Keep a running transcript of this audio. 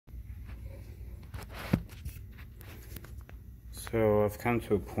So I've come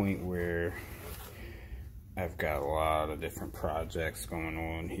to a point where I've got a lot of different projects going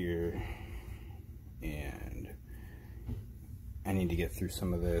on here, and I need to get through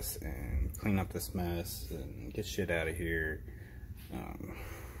some of this and clean up this mess and get shit out of here.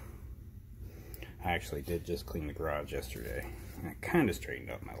 I actually did just clean the garage yesterday. I kind of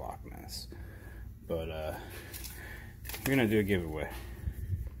straightened up my lock mess, but we're gonna do a giveaway.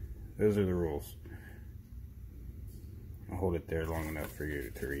 Those are the rules. I'll hold it there long enough for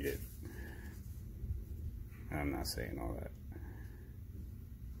you to read it. I'm not saying all that,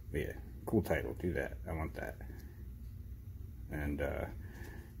 but yeah, cool title, do that. I want that. And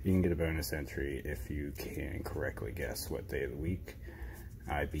you can get a bonus entry if you can correctly guess what day of the week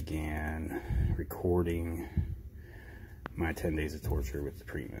I began recording my 10 days of torture with the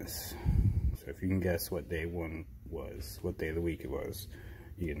Primus. So if you can guess what day one was, what day of the week it was,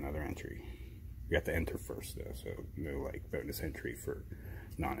 you get another entry. You have to enter first though, so no like bonus entry for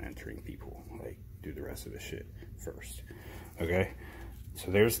non-entering people. Like, do the rest of the shit first. Okay,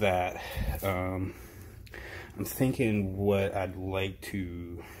 so there's that. I'm thinking what I'd like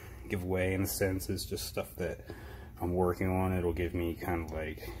to give away, in a sense, is just stuff that I'm working on. It'll give me kind of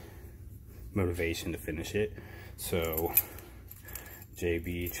like motivation to finish it. So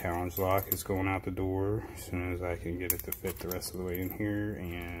JB challenge lock is going out the door as soon as I can get it to fit the rest of the way in here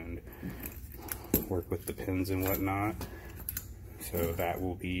and work with the pins and whatnot. So that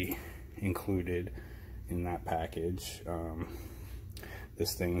will be included in that package.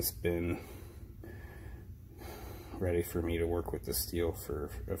 This thing's been ready for me to work with the steel for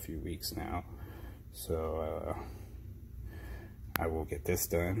a few weeks now, so I will get this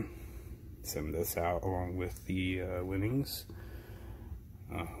done, send this out along with the winnings.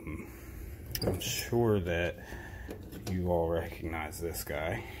 I'm sure that you all recognize this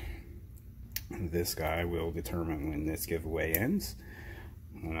guy. This guy will determine when this giveaway ends,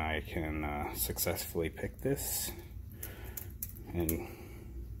 when I can successfully pick this and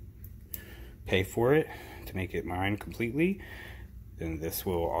pay for it to make it mine completely. Then this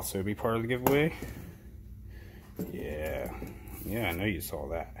will also be part of the giveaway. Yeah, I know you saw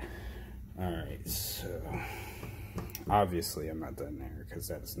that. Alright, so obviously I'm not done there because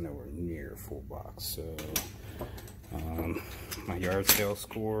that's nowhere near a full box. So my yard sale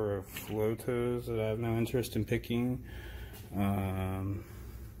score of Flotos that I have no interest in picking. Dang,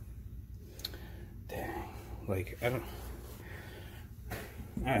 like I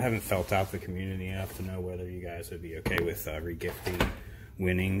haven't felt out the community enough to know whether you guys would be okay with regifting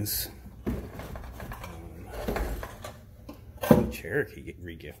winnings. Cherokee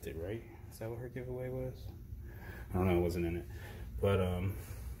regifted, right? Is that what her giveaway was? I don't know, it wasn't in it. But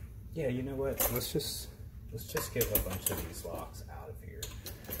yeah, you know what? Let's just get a bunch of these locks out of here,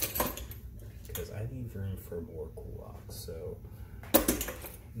 because I need room for more cool locks. So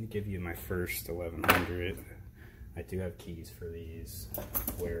let me give you my first 1100. I do have keys for these.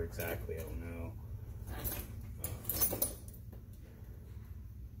 Where exactly, I don't know.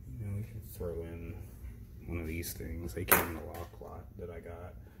 You know, we can throw in one of these things. They came in the lock lot that I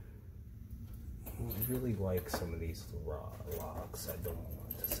got. I really like some of these raw locks. I don't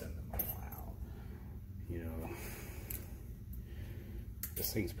want to send them all out. You know,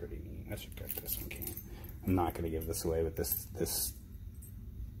 this thing's pretty neat. I should get this one. I'm not going to give this away, but this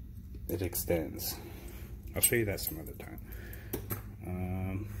it extends. I'll show you that some other time.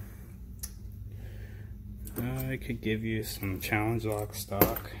 I could give you some challenge lock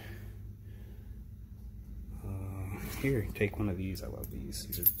stock. Here, take one of these. I love these.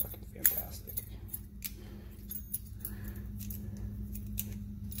 These are fucking fantastic.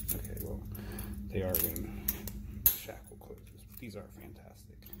 Okay, well, they are in shackle closures. These are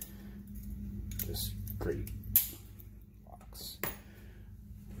fantastic. Just great locks.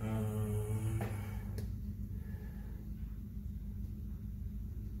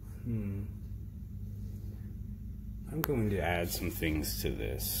 I'm going to add some things to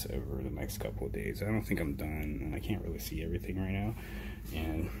this over the next couple of days. I don't think I'm done, and I can't really see everything right now.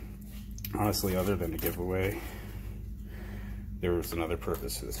 And honestly, other than the giveaway, there was another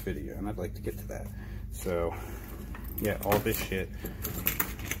purpose to this video, and I'd like to get to that. So yeah, all this shit,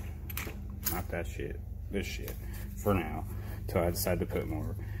 not that shit, this shit, for now, till I decide to put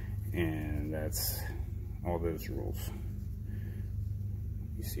more. And that's all those rules.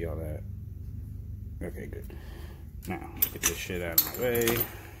 You see all that? Okay, good. Now, get this shit out of my way.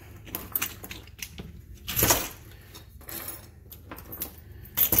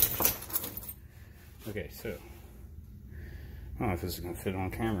 Okay, so, I don't know if this is going to fit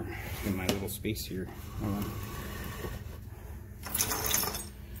on camera in my little space here.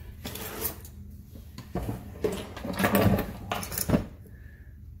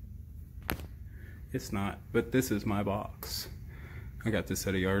 It's not, but this is my box. I got this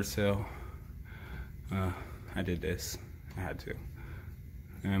at a yard sale. I did this. I had to.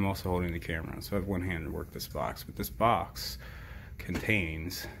 And I'm also holding the camera, so I have one hand to work this box. But this box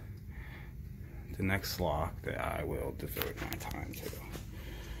contains the next lock that I will devote my time to.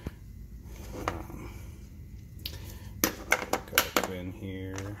 Got a twin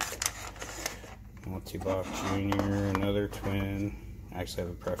here. Multi-block junior, another twin. I actually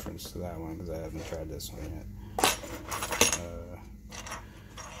have a preference to that one because I haven't tried this one yet.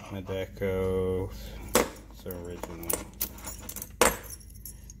 Medeco, it's original,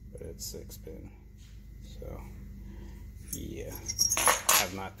 but it's 6-pin. So, yeah. I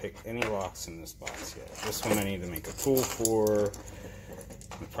have not picked any locks in this box yet. This one I need to make a tool for,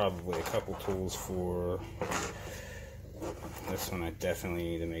 and probably a couple tools for. This one I definitely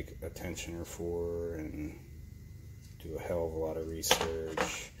need to make a tensioner for and do a hell of a lot of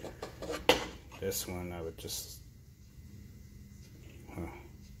research. This one I would just,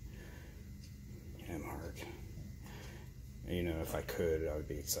 mark. You know, if I could, I would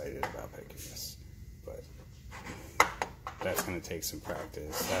be excited about picking this, but that's going to take some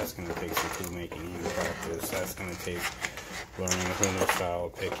practice. That's going to take some tool making and practice. That's going to take learning a whole new style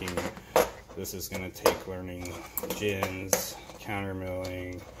of picking. This is going to take learning gins, counter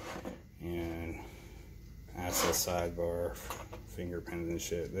milling, and access sidebar, finger pins and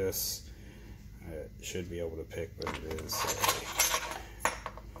shit. This I should be able to pick, but it is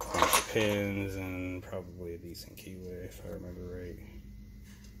a bunch of pins and probably a decent keyway if I remember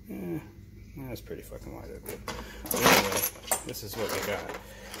right. That's pretty fucking wide open. But anyway, this is what we got.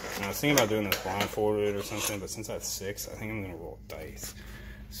 And I was thinking about doing this blindfolded or something, but since I have 6, I think I'm gonna roll dice.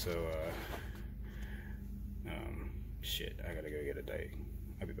 So shit, I gotta go get a dice.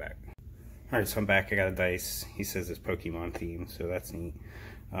 I'll be back. Alright, so I'm back. I got a dice. He says it's Pokemon themed, so that's neat.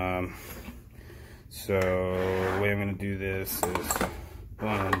 So the way I'm gonna do this is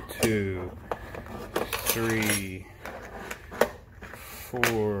 1, 2, 3,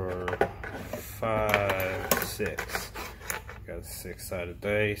 4, 5, 6. Got a 6-sided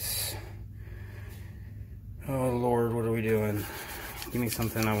dice. Oh Lord, what are we doing? Give me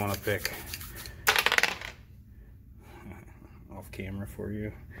something I want to pick. Off camera for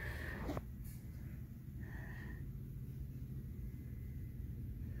you.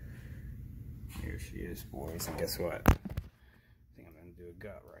 Here she is, boys. And guess what? I think I'm going to do a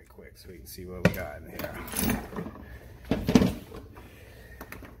gut right quick so we can see what we got in here.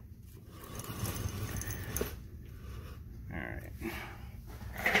 Alright.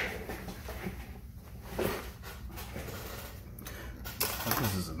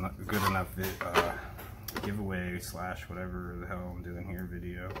 This is a good enough giveaway / whatever the hell I'm doing here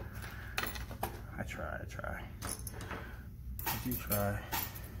video. I try. I do try.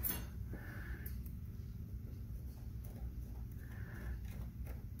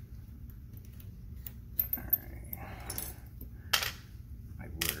 Alright. I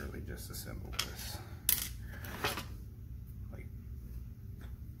literally just assembled this. Like,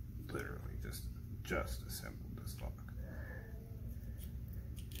 literally just assembled this lock.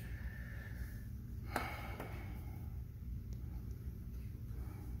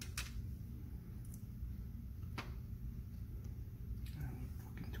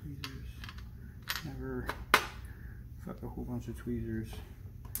 Never fuck a whole bunch of tweezers.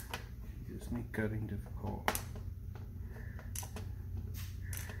 You just make cutting difficult.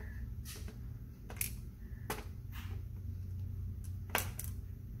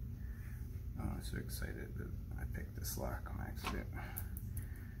 Oh, I'm so excited that I picked this lock on accident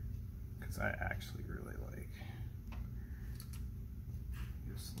because I actually really like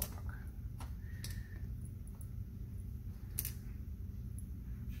this lock.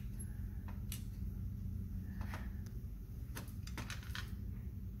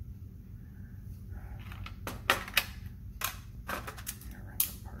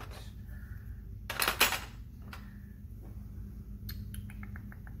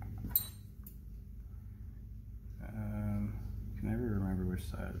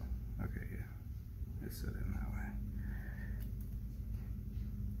 Side. Okay, yeah. It's set in that way.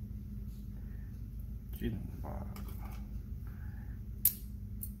 Gin Bob.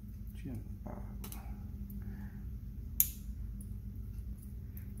 Gin Bob.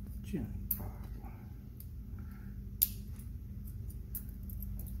 Gin Bob.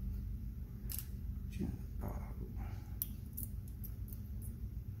 Gin Bob.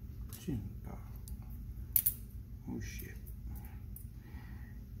 Gin Bob. Oh shit.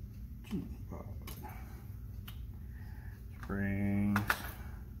 Springs.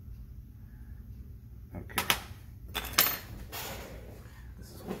 Okay. This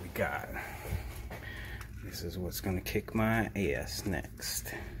is what we got. This is what's gonna kick my ass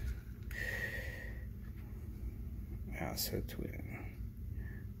next. Also twin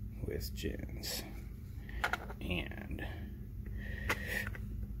with gens and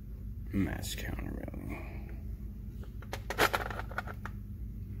match counterweighting.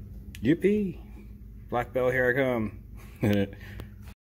 Yippee! Black belt, here I come.